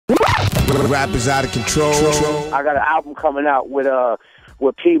Rap is out of control. I got an album coming out with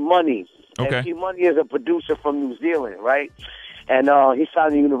P Money. Okay. And P Money is a producer from New Zealand, right? And he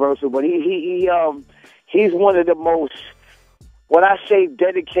signed to Universal, but he's one of the most, when I say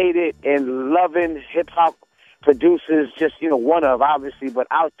dedicated and loving hip hop producers, just one of obviously, but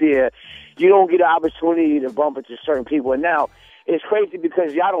out there, you don't get an opportunity to bump into certain people. And now it's crazy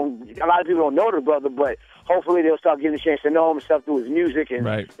because a lot of people don't know the brother, but hopefully they'll start getting a chance to know him and stuff through his music and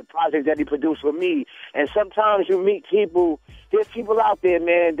the project that he produced with me. And sometimes you meet people, there's people out there,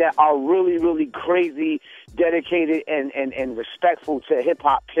 man, that are really, really crazy, dedicated, and respectful to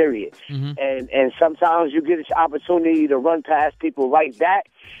hip-hop, period. Mm-hmm. And sometimes you get an opportunity to run past people like that,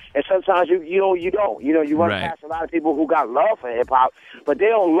 and sometimes you don't. You run past a lot of people who got love for hip-hop, but they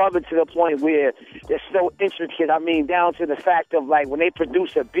don't love it to the point where they're so intricate. I mean, down to the fact of, like, when they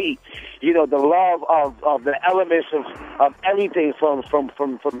produce a beat, the love of the elements of everything from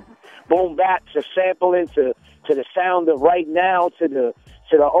boom bap to sampling to the sound of right now to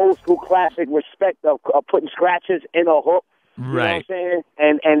the old school classic respect of putting scratches in a hook. You know what I'm saying?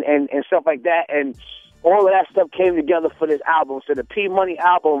 And stuff like that. And all of that stuff came together for this album. So the P Money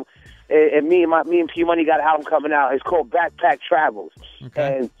album, and me and P Money got an album coming out. It's called Backpack Travels.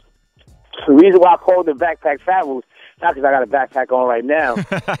 Okay. And the reason why I called it Backpack Travels, not because I got a backpack on right now,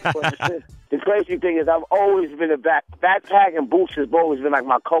 but the crazy thing is I've always been a backpack, and boots has always been like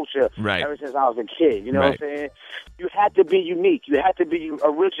my culture ever since I was a kid. You know what I'm saying? You had to be unique. You had to be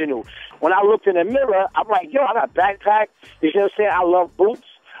original. When I looked in the mirror, I'm like, yo, I got a backpack. You know what I'm saying? I love boots.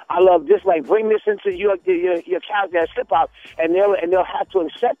 I love this. Like, bring this into your character as hip hop, and they'll have to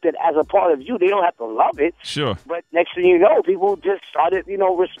accept it as a part of you. They don't have to love it. Sure. But next thing you know, people just started,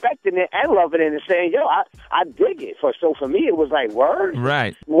 respecting it and loving it and saying, yo, I dig it. So for me, it was like, word.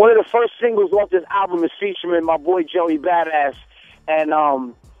 Right. One of the first singles off this album is featuring my boy Joey Badass and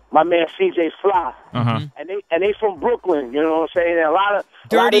my man CJ Fly. Uh-huh. And they from Brooklyn. You know what I'm saying? And a lot of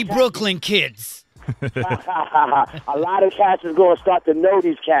Dirty Brooklyn kids. A lot of cats is going to start to know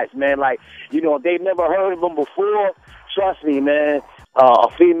these cats, man. Like, if they've never heard of them before, trust me, man. A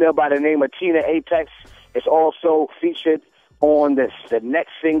female by the name of Tina Apex is also featured on the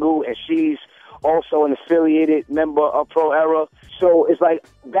next single, and she's also an affiliated member of Pro Era. So it's like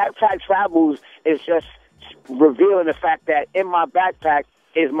Backpack Travels is just revealing the fact that in my backpack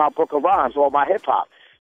is my book of rhymes, all my hip-hop.